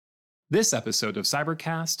This episode of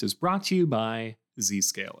Cybercast is brought to you by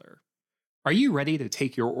Zscaler. Are you ready to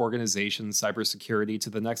take your organization's cybersecurity to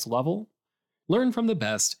the next level? Learn from the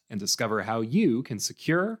best and discover how you can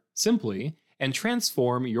secure, simply, and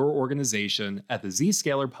transform your organization at the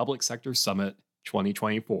Zscaler Public Sector Summit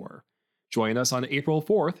 2024. Join us on April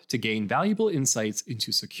 4th to gain valuable insights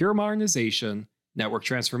into secure modernization, network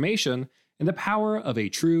transformation, and the power of a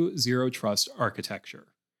true zero-trust architecture.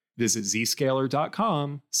 Visit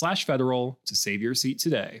zscaler.com/federal to save your seat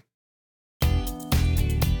today.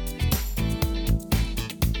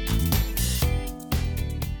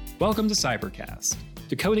 Welcome to Cybercast,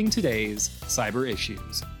 decoding today's cyber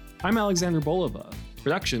issues. I'm Alexander Bolova,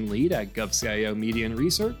 production lead at GovCIO Media and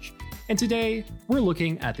Research, and today we're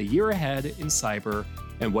looking at the year ahead in cyber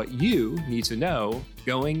and what you need to know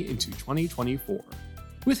going into 2024.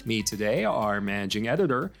 With me today are managing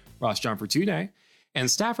editor Ross Gianfortune and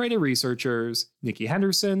staff writer researchers Nikki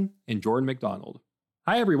Henderson and Jordan McDonald.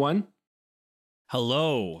 Hi, everyone.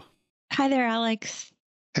 Hello. Hi there, Alex.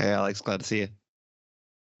 Hey, Alex. Glad to see you.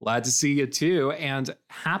 Glad to see you too. And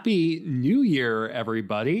Happy New Year,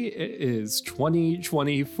 everybody. It is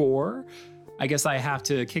 2024. I guess I have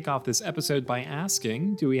to kick off this episode by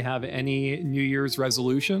asking, do we have any New Year's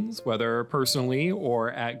resolutions, whether personally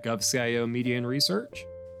or at GovCIO Media and Research?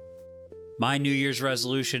 My New Year's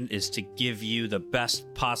resolution is to give you the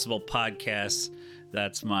best possible podcasts.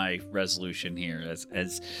 That's my resolution here.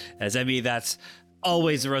 As I mean, that's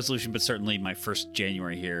always a resolution, but certainly my first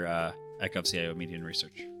January here at GovCIO Media and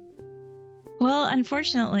Research. Well,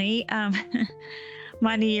 unfortunately,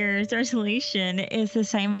 my New Year's resolution is the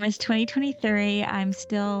same as 2023. I'm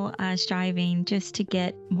still striving just to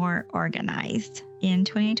get more organized in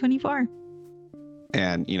 2024.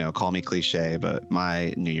 And, call me cliche, but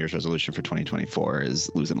my New Year's resolution for 2024 is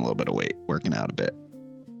losing a little bit of weight, working out a bit.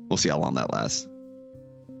 We'll see how long that lasts.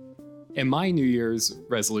 And my New Year's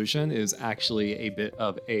resolution is actually a bit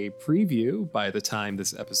of a preview by the time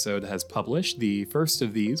this episode has published. The first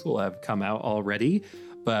of these will have come out already,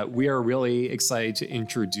 but we are really excited to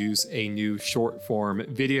introduce a new short form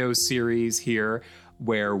video series here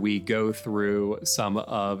where we go through some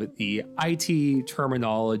of the IT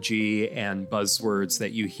terminology and buzzwords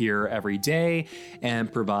that you hear every day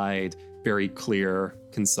and provide very clear,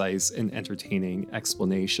 concise, and entertaining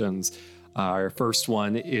explanations. Our first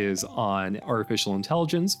one is on artificial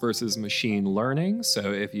intelligence versus machine learning.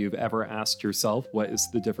 So if you've ever asked yourself what is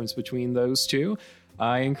the difference between those two,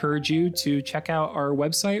 I encourage you to check out our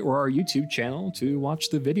website or our YouTube channel to watch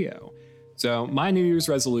the video. So my New Year's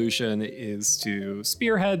resolution is to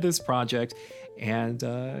spearhead this project and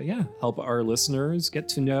help our listeners get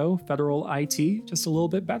to know federal IT just a little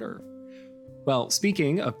bit better. Well,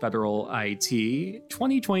 speaking of federal IT,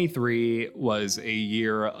 2023 was a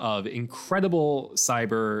year of incredible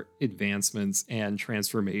cyber advancements and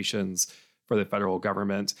transformations for the federal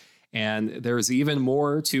government. And there's even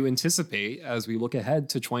more to anticipate as we look ahead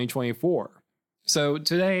to 2024. So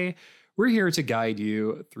today, we're here to guide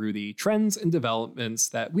you through the trends and developments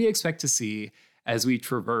that we expect to see as we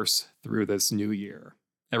traverse through this new year.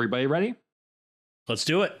 Everybody ready? Let's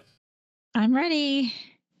do it. I'm ready.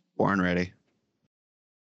 Born ready.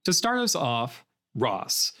 To start us off,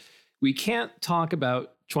 Ross, we can't talk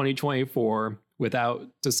about 2024 without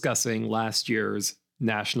discussing last year's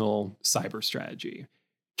National Cyber Strategy.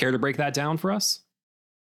 Care to break that down for us?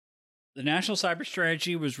 The National Cyber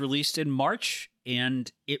Strategy was released in March,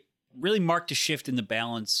 and it really marked a shift in the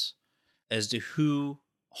balance as to who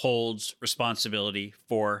holds responsibility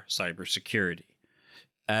for cybersecurity.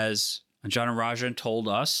 As Anjana Rajan told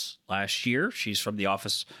us last year, she's from the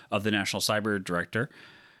Office of the National Cyber Director,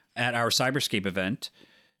 at our Cyberscape event,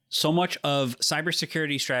 so much of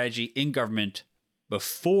cybersecurity strategy in government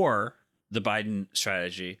before the Biden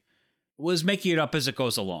strategy was making it up as it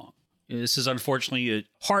goes along. This is unfortunately a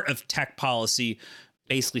part of tech policy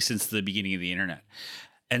basically since the beginning of the internet.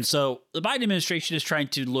 And so the Biden administration is trying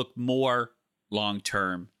to look more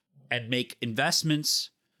long-term and make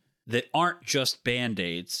investments that aren't just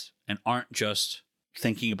Band-Aids and aren't just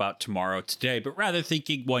thinking about tomorrow, today, but rather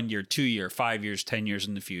thinking 1 year, 2 year, 5 years, 10 years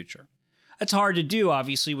in the future. That's hard to do,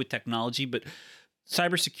 obviously, with technology, but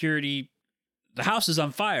cybersecurity, the house is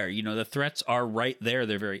on fire. The threats are right there.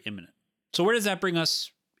 They're very imminent. So where does that bring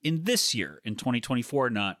us in this year, in 2024,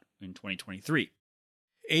 not in 2023?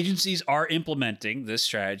 Agencies are implementing this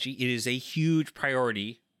strategy. It is a huge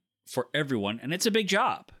priority for everyone, and it's a big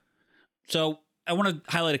job. So I want to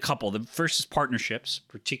highlight a couple. The first is partnerships,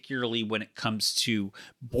 particularly when it comes to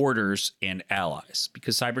borders and allies,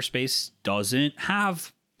 because cyberspace doesn't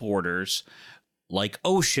have borders like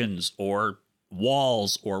oceans or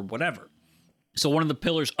walls or whatever. So one of the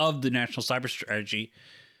pillars of the national cyber strategy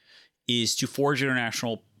is to forge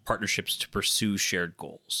international partnerships to pursue shared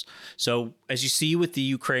goals. So as you see with the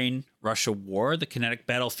Ukraine-Russia war, the kinetic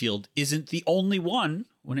battlefield isn't the only one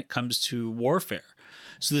when it comes to warfare.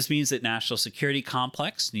 So this means that national security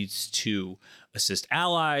complex needs to assist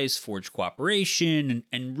allies, forge cooperation,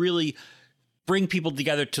 and really bring people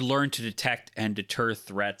together to learn to detect and deter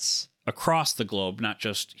threats across the globe, not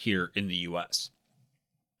just here in the US.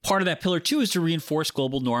 Part of that pillar, too, is to reinforce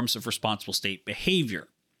global norms of responsible state behavior.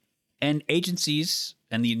 And agencies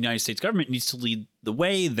and the United States government needs to lead the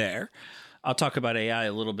way there. I'll talk about AI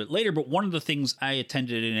a little bit later, but one of the things I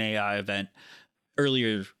attended an AI event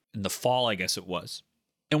earlier in the fall, I guess it was.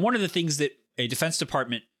 And one of the things that a Defense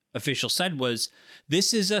Department official said was,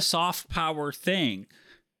 this is a soft power thing,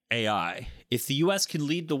 AI. If the US can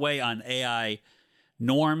lead the way on AI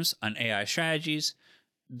norms, on AI strategies,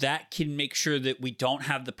 that can make sure that we don't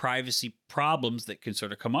have the privacy problems that can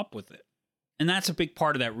sort of come up with it. And that's a big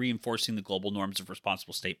part of that reinforcing the global norms of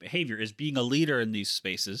responsible state behavior, is being a leader in these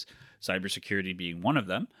spaces, cybersecurity being one of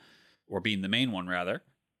them, or being the main one rather,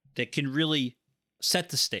 that can really set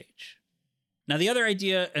the stage. Now, the other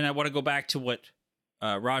idea, and I want to go back to what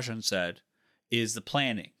Rajan said, is the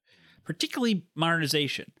planning, particularly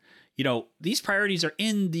modernization. You know, these priorities are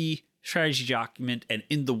in the strategy document and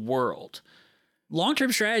in the world.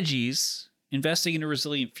 Long-term strategies, investing in a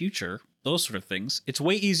resilient future, those sort of things, it's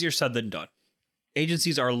way easier said than done.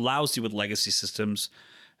 Agencies are lousy with legacy systems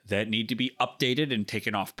that need to be updated and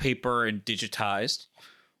taken off paper and digitized.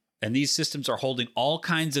 And these systems are holding all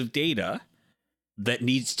kinds of data that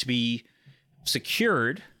needs to be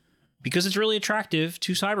secured because it's really attractive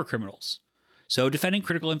to cyber criminals. So defending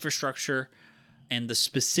critical infrastructure and the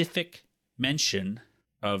specific mention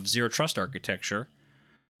of zero trust architecture,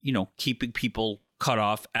 you know, keeping people cut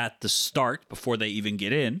off at the start before they even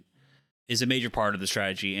get in, is a major part of the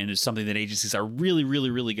strategy and is something that agencies are really, really,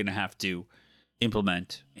 really going to have to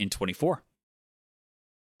implement in 24.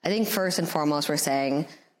 I think first and foremost, we're saying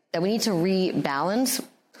that we need to rebalance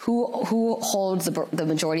who holds the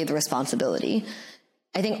majority of the responsibility.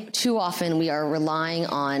 I think too often we are relying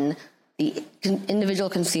on the individual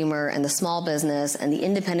consumer and the small business and the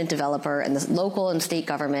independent developer and the local and state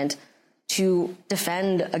government to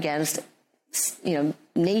defend against,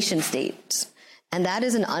 nation states. And that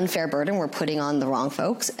is an unfair burden we're putting on the wrong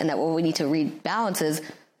folks. And that what we need to rebalance is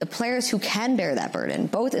the players who can bear that burden,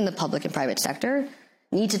 both in the public and private sector,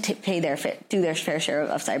 need to do their fair share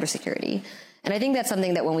of cybersecurity. And I think that's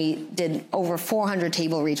something that when we did over 400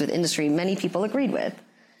 table reads with industry, many people agreed with.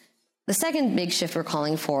 The second big shift we're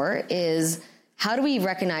calling for is how do we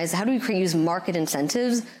use market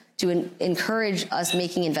incentives to encourage us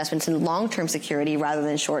making investments in long-term security rather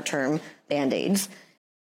than short-term band-aids?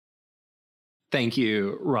 Thank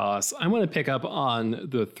you, Ross. I want to pick up on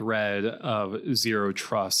the thread of zero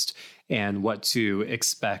trust and what to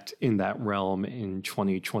expect in that realm in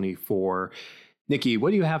 2024. Nikki,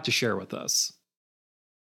 what do you have to share with us?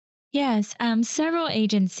 Yes, several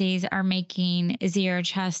agencies are making zero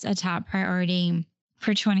trust a top priority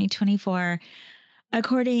for 2024.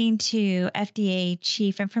 According to FDA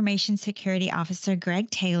Chief Information Security Officer Greg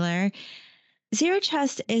Taylor, zero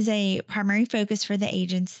trust is a primary focus for the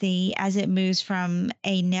agency as it moves from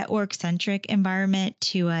a network-centric environment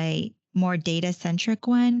to a more data-centric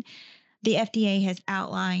one. The FDA has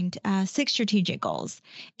outlined 6 strategic goals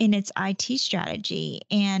in its IT strategy,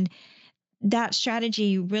 and that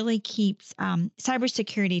strategy really keeps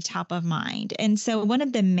cybersecurity top of mind. And so one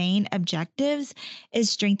of the main objectives is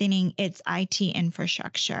strengthening its IT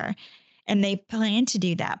infrastructure. And they plan to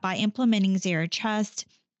do that by implementing zero trust,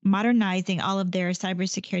 modernizing all of their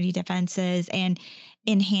cybersecurity defenses, and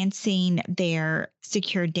enhancing their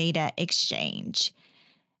secure data exchange.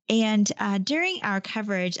 And during our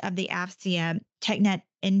coverage of the AFCEA TechNet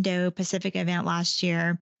Indo-Pacific event last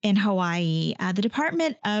year in Hawaii, the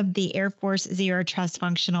Department of the Air Force Zero Trust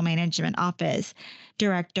Functional Management Office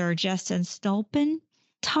Director Justin Stolpen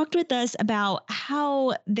talked with us about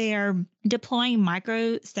how they're deploying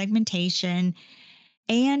micro-segmentation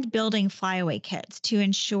and building flyaway kits to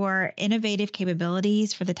ensure innovative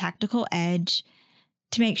capabilities for the tactical edge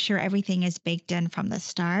to make sure everything is baked in from the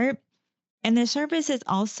start. And the service is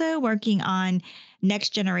also working on next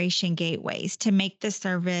generation gateways to make the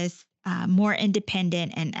service more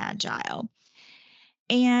independent and agile.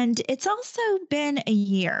 And it's also been a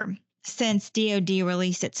year since DoD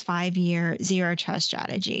released its 5-year zero trust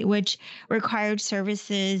strategy, which required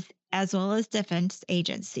services as well as defense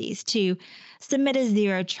agencies to submit a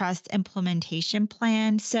zero trust implementation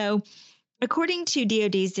plan. So according to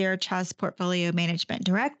DoD's Zero Trust Portfolio Management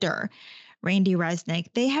Director, Randy Resnick,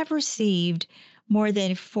 they have received more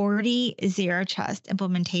than 40 zero trust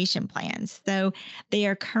implementation plans. So they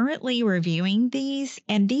are currently reviewing these,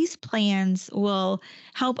 and these plans will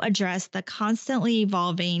help address the constantly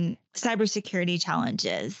evolving cybersecurity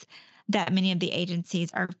challenges that many of the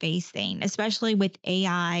agencies are facing, especially with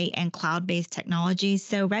AI and cloud based technologies.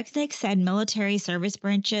 So Resnick said military service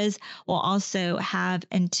branches will also have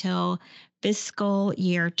until fiscal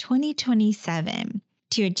year 2027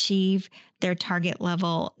 to achieve their target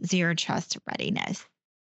level zero trust readiness.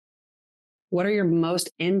 What are your most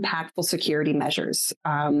impactful security measures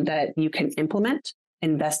that you can implement,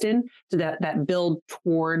 invest in, so that build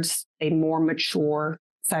towards a more mature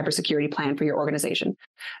cybersecurity plan for your organization?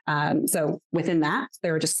 So within that,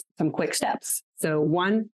 there are just some quick steps. So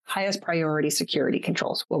one, highest priority security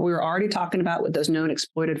controls. What we were already talking about with those known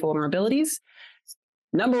exploited vulnerabilities.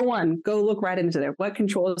 Number one, go look right into there. What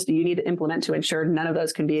controls do you need to implement to ensure none of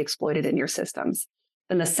those can be exploited in your systems?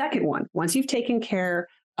 Then the second one, once you've taken care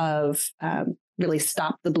of really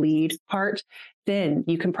stop the bleed part, then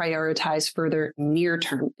you can prioritize further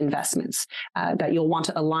near-term investments that you'll want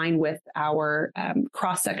to align with our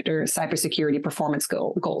cross-sector cybersecurity performance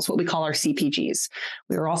goals, what we call our CPGs.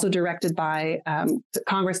 We were also directed by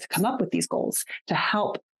Congress to come up with these goals to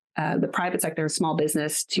help the private sector and small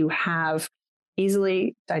business to have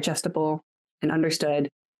easily digestible and understood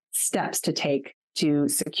steps to take to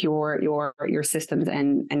secure your systems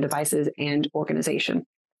and devices and organization.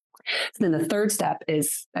 So then the third step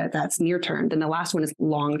is that's near term. Then the last one is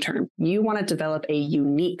long term. You want to develop a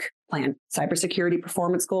unique plan, cybersecurity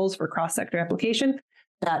performance goals for cross-sector application.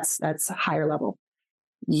 That's higher level.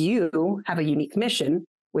 You have a unique mission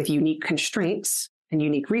with unique constraints and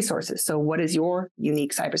unique resources. So what is your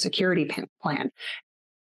unique cybersecurity plan?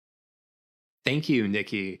 Thank you,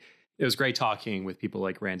 Nikki. It was great talking with people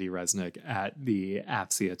like Randy Resnick at the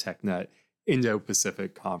AFCEA TechNet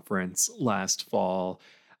Indo-Pacific Conference last fall,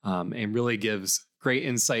 and really gives great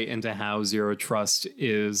insight into how Zero Trust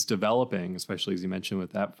is developing, especially as you mentioned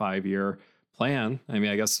with that 5-year plan. I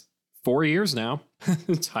mean, I guess 4 years now.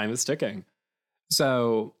 Time is ticking.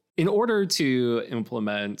 So in order to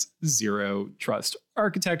implement Zero Trust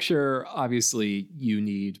architecture, obviously you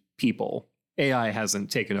need people. AI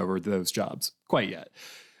hasn't taken over those jobs quite yet.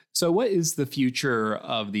 So what is the future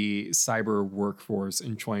of the cyber workforce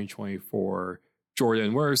in 2024?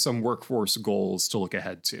 Jordan, what are some workforce goals to look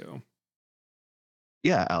ahead to?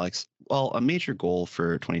 Yeah, Alex. Well, a major goal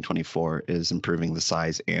for 2024 is improving the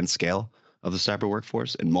size and scale of the cyber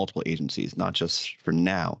workforce in multiple agencies, not just for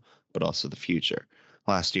now, but also the future.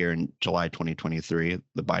 Last year, in July 2023,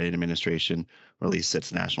 the Biden administration released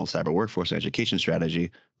its National Cyber Workforce Education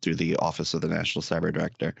Strategy through the Office of the National Cyber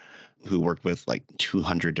Director, who worked with like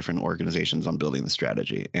 200 different organizations on building the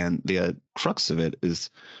strategy. And the crux of it is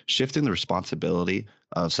shifting the responsibility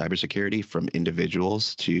of cybersecurity from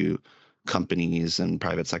individuals to companies and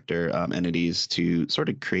private sector entities to sort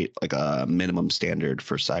of create like a minimum standard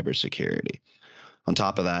for cybersecurity. On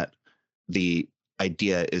top of that, the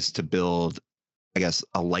idea is to build, I guess,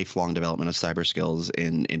 a lifelong development of cyber skills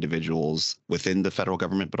in individuals within the federal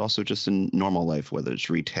government, but also just in normal life, whether it's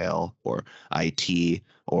retail or IT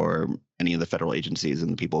or any of the federal agencies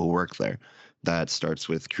and the people who work there. That starts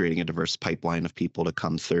with creating a diverse pipeline of people to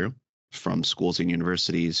come through from schools and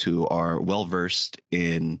universities who are well-versed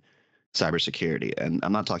in cybersecurity. And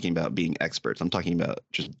I'm not talking about being experts. I'm talking about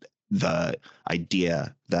just the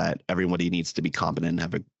idea that everybody needs to be competent and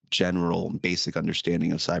have a general basic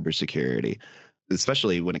understanding of cybersecurity,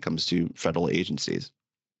 especially when it comes to federal agencies.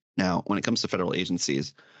 Now, when it comes to federal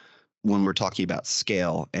agencies, when we're talking about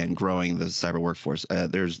scale and growing the cyber workforce,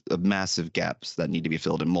 there's massive gaps that need to be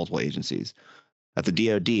filled in multiple agencies. At the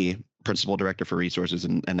DoD, Principal Director for Resources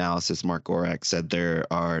and Analysis, Mark Gorak, said there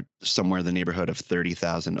are somewhere in the neighborhood of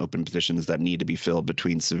 30,000 open positions that need to be filled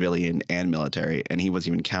between civilian and military, and he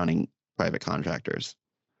wasn't even counting private contractors.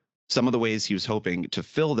 Some of the ways he was hoping to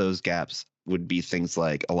fill those gaps would be things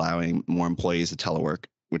like allowing more employees to telework,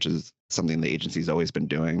 which is something the agency's always been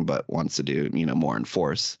doing, but wants to do, more in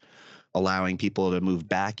force. Allowing people to move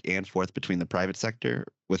back and forth between the private sector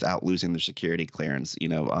without losing their security clearance.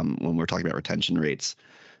 When we're talking about retention rates,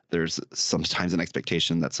 there's sometimes an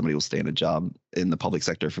expectation that somebody will stay in a job in the public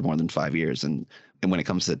sector for more than 5 years. And when it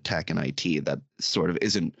comes to tech and IT, that sort of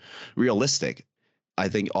isn't realistic. I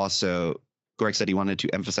think also Greg said he wanted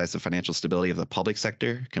to emphasize the financial stability of the public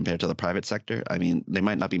sector compared to the private sector. I mean, they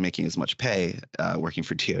might not be making as much pay working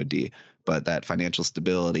for DoD, but that financial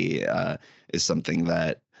stability is something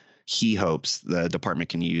that he hopes the department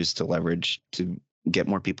can use to leverage to get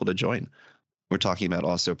more people to join. We're talking about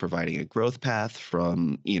also providing a growth path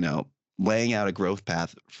from, laying out a growth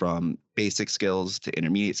path from basic skills to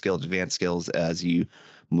intermediate skills, advanced skills as you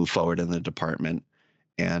move forward in the department.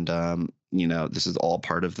 And, this is all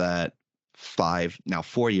part of that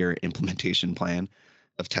 4-year implementation plan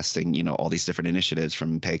of testing, all these different initiatives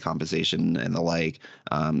from pay compensation and the like,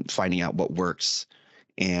 finding out what works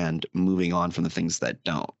and moving on from the things that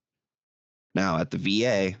don't. Now at the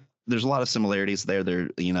VA, there's a lot of similarities there.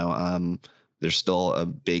 There's still a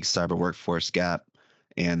big cyber workforce gap,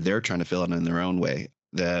 and they're trying to fill it in their own way.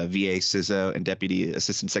 The VA CISO and Deputy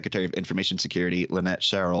Assistant Secretary of Information Security, Lynette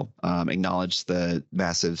Sherrill, acknowledged the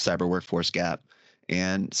massive cyber workforce gap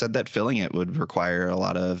and said that filling it would require a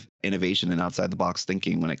lot of innovation and outside the box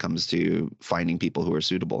thinking when it comes to finding people who are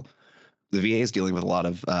suitable. The VA is dealing with a lot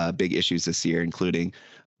of big issues this year, including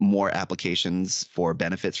more applications for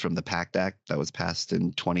benefits from the PACT Act that was passed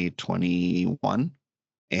in 2021,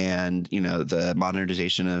 and the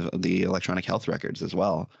modernization of the electronic health records as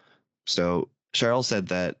well. So Cheryl said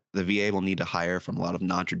that the VA will need to hire from a lot of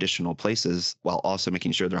non-traditional places while also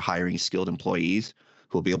making sure they're hiring skilled employees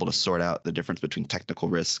who will be able to sort out the difference between technical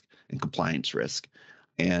risk and compliance risk.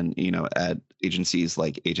 And at agencies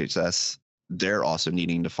like HHS, they're also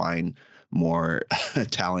needing to find more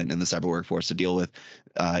talent in the cyber workforce to deal with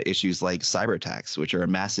issues like cyber attacks, which are a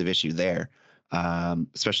massive issue there,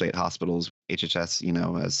 especially at hospitals.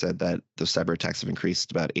 HHS, has said that the cyber attacks have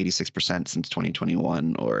increased about 86% since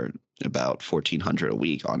 2021, or about 1,400 a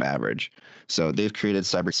week on average. So they've created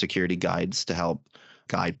cybersecurity guides to help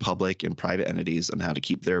guide public and private entities on how to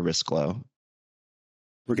keep their risk low.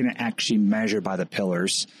 We're going to actually measure by the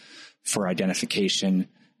pillars for identification,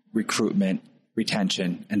 recruitment,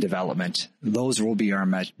 retention, and development. Those will be our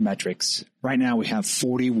metrics. Right now, we have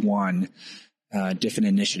 41 different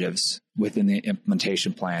initiatives within the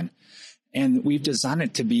implementation plan. And we've designed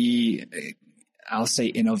it to be, I'll say,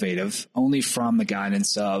 innovative, only from the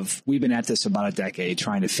guidance of, we've been at this about a decade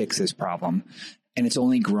trying to fix this problem, and it's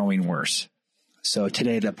only growing worse. So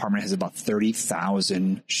today, the department has about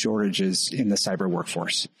 30,000 shortages in the cyber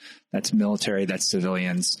workforce. That's military, that's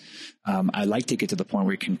civilians. I'd like to get to the point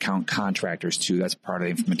where we can count contractors too. That's part of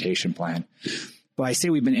the implementation plan. But I say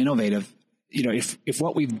we've been innovative. If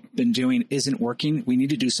what we've been doing isn't working, we need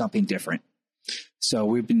to do something different. So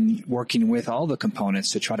we've been working with all the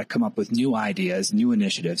components to try to come up with new ideas, new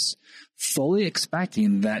initiatives, fully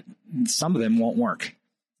expecting that some of them won't work.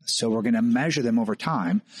 So we're going to measure them over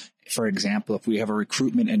time. For example, if we have a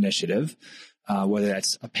recruitment initiative, whether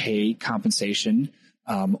that's a pay compensation,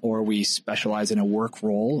 or we specialize in a work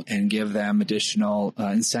role and give them additional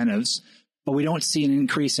incentives, but we don't see an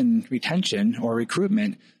increase in retention or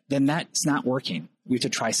recruitment, then that's not working. We have to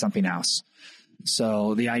try something else.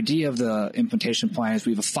 So the idea of the implementation plan is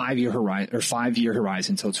we have a 5-year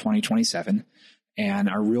horizon until 2027. And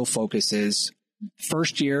our real focus is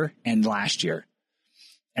first year and last year.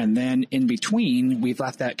 And then in between, we've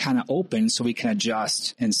left that kind of open so we can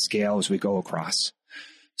adjust and scale as we go across.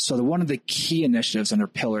 So one of the key initiatives under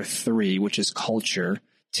Pillar 3, which is culture,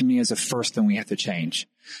 to me is the first thing we have to change.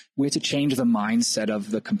 We have to change the mindset of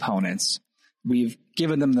the components. We've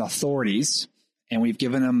given them the authorities and we've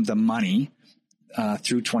given them the money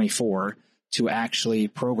through 24 to actually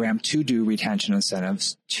program to do retention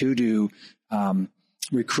incentives, to do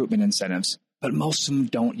recruitment incentives, but most of them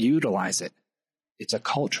don't utilize it. It's a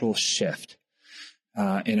cultural shift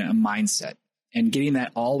in a mindset. And getting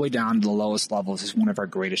that all the way down to the lowest levels is one of our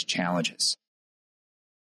greatest challenges.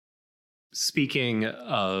 Speaking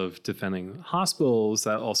of defending hospitals,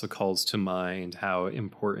 that also calls to mind how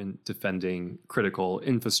important defending critical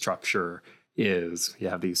infrastructure is. You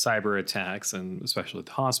have these cyber attacks, and especially with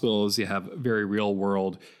hospitals, you have very real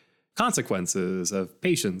world consequences of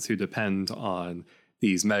patients who depend on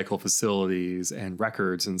these medical facilities and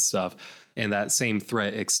records and stuff. And that same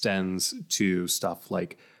threat extends to stuff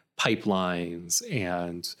like pipelines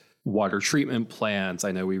and water treatment plants.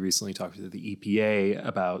 I know we recently talked to the EPA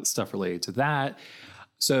about stuff related to that.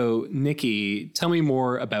 So, Nikki, tell me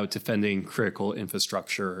more about defending critical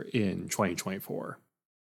infrastructure in 2024.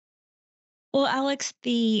 Well, Alex,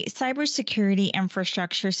 the Cybersecurity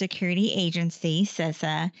Infrastructure Security Agency,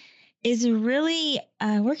 CISA, is really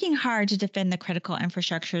working hard to defend the critical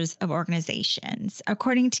infrastructures of organizations.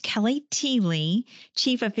 According to Kelly Teeley,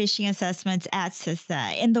 Chief of Phishing Assessments at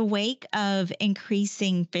CISA, in the wake of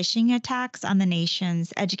increasing phishing attacks on the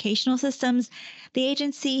nation's educational systems, the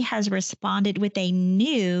agency has responded with a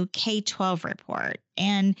new K-12 report.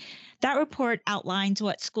 And that report outlines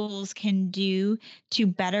what schools can do to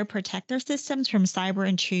better protect their systems from cyber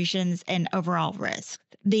intrusions and overall risk.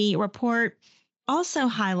 The report also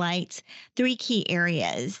highlights 3 key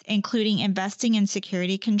areas, including investing in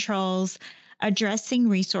security controls, addressing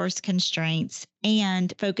resource constraints,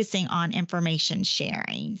 and focusing on information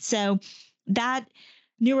sharing. So that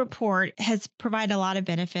new report has provided a lot of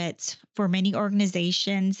benefits for many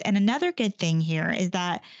organizations. And another good thing here is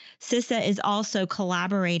that CISA is also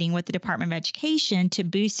collaborating with the Department of Education to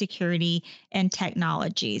boost security and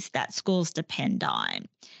technologies that schools depend on.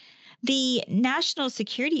 The National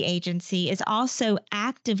Security Agency is also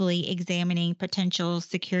actively examining potential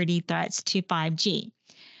security threats to 5G.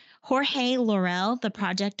 Jorge Laurel, the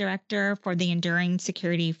project director for the Enduring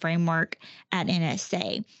Security Framework at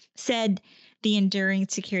NSA, said the Enduring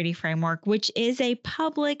Security Framework, which is a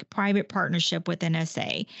public-private partnership with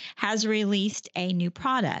NSA, has released a new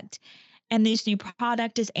product. And this new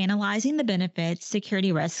product is analyzing the benefits,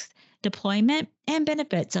 security risks, deployment, and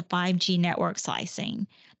benefits of 5G network slicing.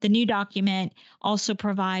 The new document also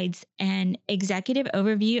provides an executive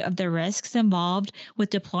overview of the risks involved with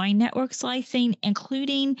deploying network slicing,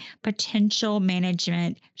 including potential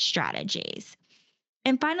management strategies.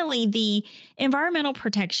 And finally, the Environmental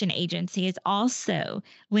Protection Agency is also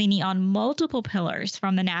leaning on multiple pillars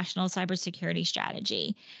from the National Cybersecurity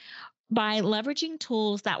Strategy by leveraging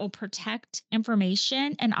tools that will protect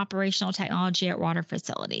information and operational technology at water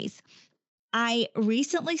facilities. I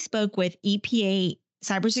recently spoke with EPA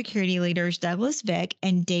cybersecurity leaders Douglas Vick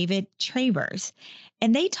and David Travers,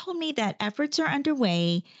 and they told me that efforts are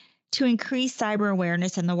underway to increase cyber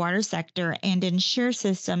awareness in the water sector and ensure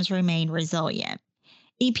systems remain resilient.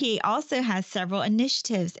 EPA also has several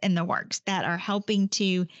initiatives in the works that are helping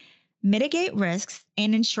to mitigate risks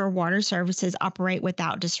and ensure water services operate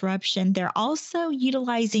without disruption. They're also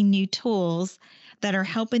utilizing new tools that are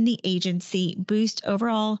helping the agency boost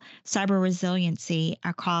overall cyber resiliency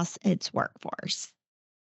across its workforce.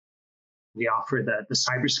 We offer the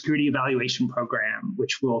Cybersecurity Evaluation Program,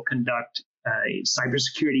 which will conduct a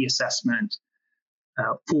cybersecurity assessment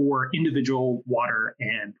for individual water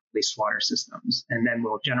and wastewater systems. And then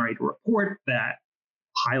we'll generate a report that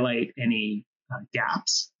highlight any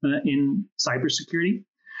gaps in cybersecurity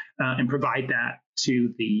and provide that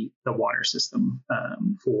to the water system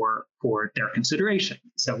for their consideration.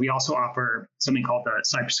 So we also offer something called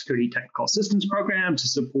the Cybersecurity Technical Assistance Program to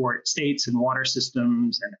support states and water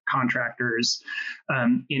systems and contractors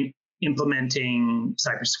in implementing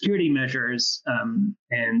cybersecurity measures.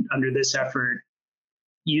 And under this effort,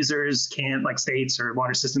 users can, like states or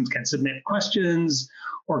water systems, can submit questions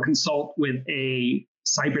or consult with a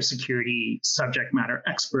cybersecurity subject matter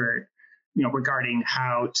expert, regarding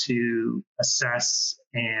how to assess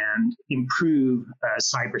and improve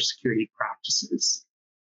cybersecurity practices.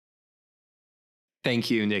 Thank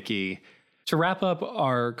you, Nikki. To wrap up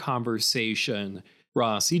our conversation,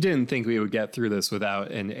 Ross, you didn't think we would get through this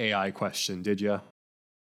without an AI question, did you?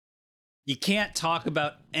 You can't talk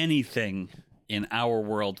about anything in our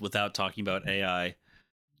world without talking about AI.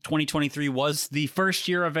 2023 was the first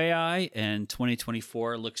year of AI, and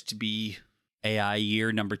 2024 looks to be AI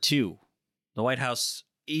year number 2. The White House,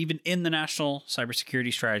 even in the National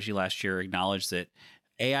Cybersecurity Strategy last year, acknowledged that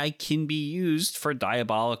AI can be used for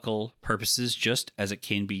diabolical purposes just as it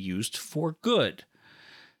can be used for good.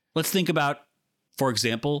 Let's think about, for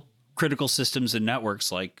example, critical systems and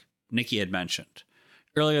networks like Nikki had mentioned.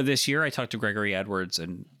 Earlier this year, I talked to Gregory Edwards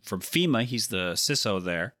and from FEMA. He's the CISO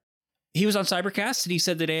there. He was on Cybercast, and he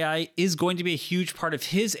said that AI is going to be a huge part of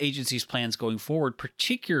his agency's plans going forward,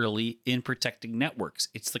 particularly in protecting networks.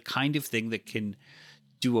 It's the kind of thing that can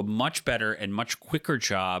do a much better and much quicker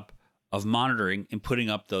job of monitoring and putting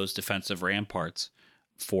up those defensive ramparts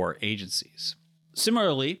for agencies.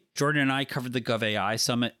 Similarly, Jordan and I covered the GovAI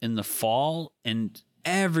Summit in the fall, and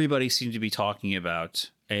everybody seemed to be talking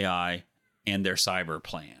about AI and their cyber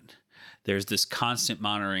plan. There's this constant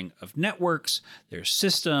monitoring of networks, there's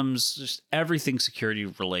systems, just everything security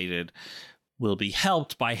related will be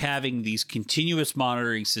helped by having these continuous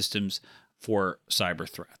monitoring systems for cyber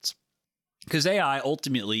threats. Because AI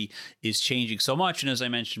ultimately is changing so much. And as I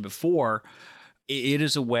mentioned before, it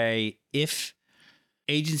is a way, if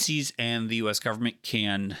agencies and the US government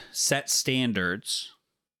can set standards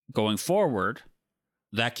going forward,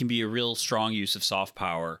 that can be a real strong use of soft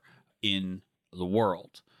power in the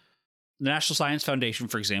world. The National Science Foundation,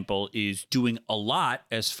 for example, is doing a lot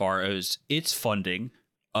as far as its funding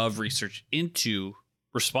of research into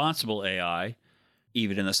responsible AI,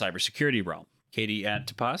 even in the cybersecurity realm. Katie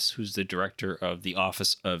Antipas, who's the director of the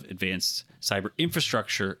Office of Advanced Cyber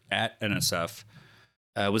Infrastructure at NSF,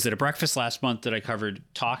 was at a breakfast last month that I covered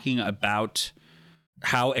talking about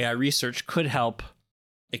how AI research could help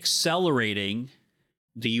accelerating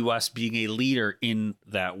the U.S. being a leader in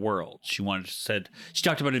that world. She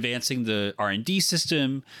talked about advancing the R&D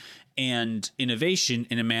system and innovation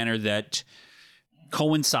in a manner that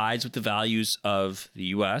coincides with the values of the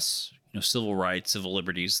U.S., civil rights, civil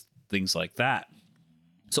liberties, things like that.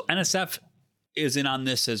 So NSF is in on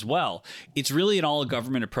this as well. It's really an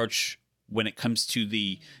all-government approach when it comes to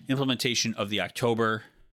the implementation of the October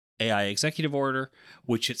AI executive order,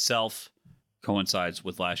 which itself coincides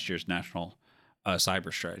with last year's national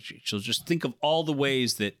cyber strategy. So just think of all the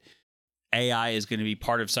ways that AI is going to be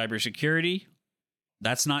part of cybersecurity.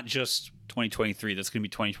 That's not just 2023. That's going to be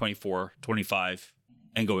 2024, 25,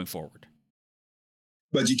 and going forward.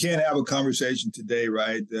 But you can't have a conversation today,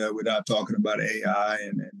 right, without talking about AI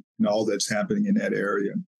and all that's happening in that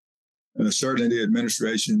area. Certainly the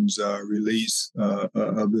administration's release of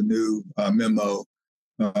the new memo,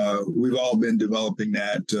 we've all been developing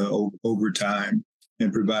that over time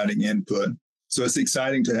and providing input. So it's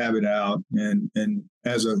exciting to have it out. And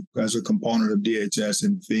as a component of DHS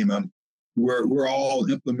and FEMA, we're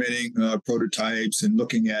all implementing prototypes and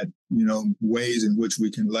looking at, ways in which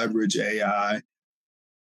we can leverage AI.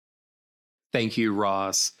 Thank you,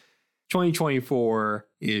 Ross. 2024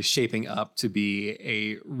 is shaping up to be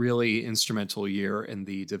a really instrumental year in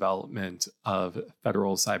the development of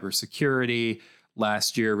federal cybersecurity.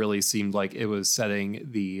 Last year really seemed like it was setting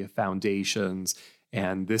the foundations.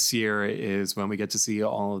 And this year is when we get to see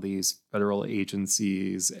all of these federal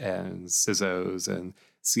agencies and CISOs and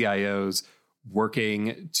CIOs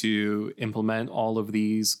working to implement all of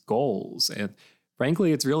these goals. And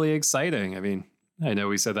frankly, it's really exciting. I mean, I know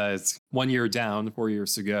we said that it's 1 year down, 4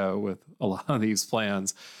 years to go with a lot of these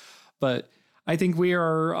plans, but I think we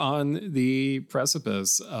are on the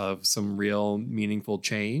precipice of some real meaningful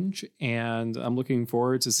change, and I'm looking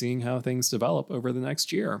forward to seeing how things develop over the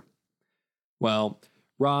next year. Well,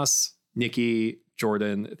 Ross, Nikki,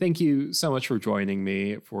 Jordan, thank you so much for joining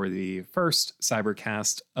me for the first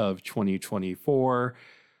Cybercast of 2024.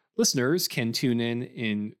 Listeners can tune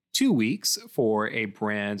in 2 weeks for a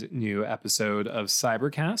brand new episode of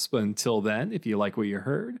Cybercast. But until then, if you like what you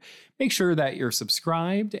heard, make sure that you're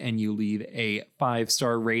subscribed and you leave a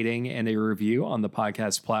 5-star rating and a review on the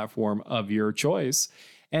podcast platform of your choice.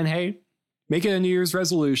 And hey, make it a New Year's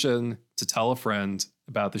resolution to tell a friend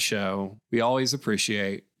about the show. We always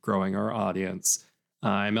appreciate growing our audience.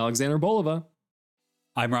 I'm Alexander Bolova.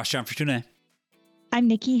 I'm Ross John Fortune. I'm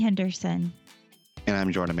Nikki Henderson. And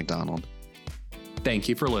I'm Jordan McDonald. Thank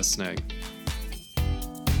you for listening.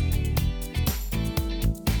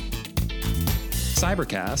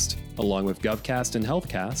 Cybercast, along with GovCast and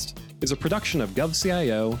HealthCast, is a production of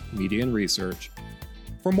GovCIO Media and Research.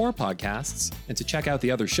 For more podcasts and to check out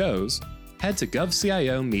the other shows, head to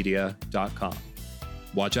govciomedia.com.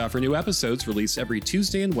 Watch out for new episodes released every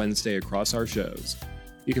Tuesday and Wednesday across our shows.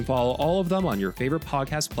 You can follow all of them on your favorite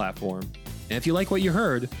podcast platform. And if you like what you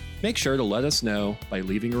heard, make sure to let us know by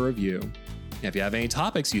leaving a review. And if you have any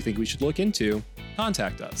topics you think we should look into,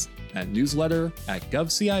 contact us at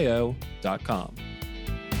newsletter@govcio.com.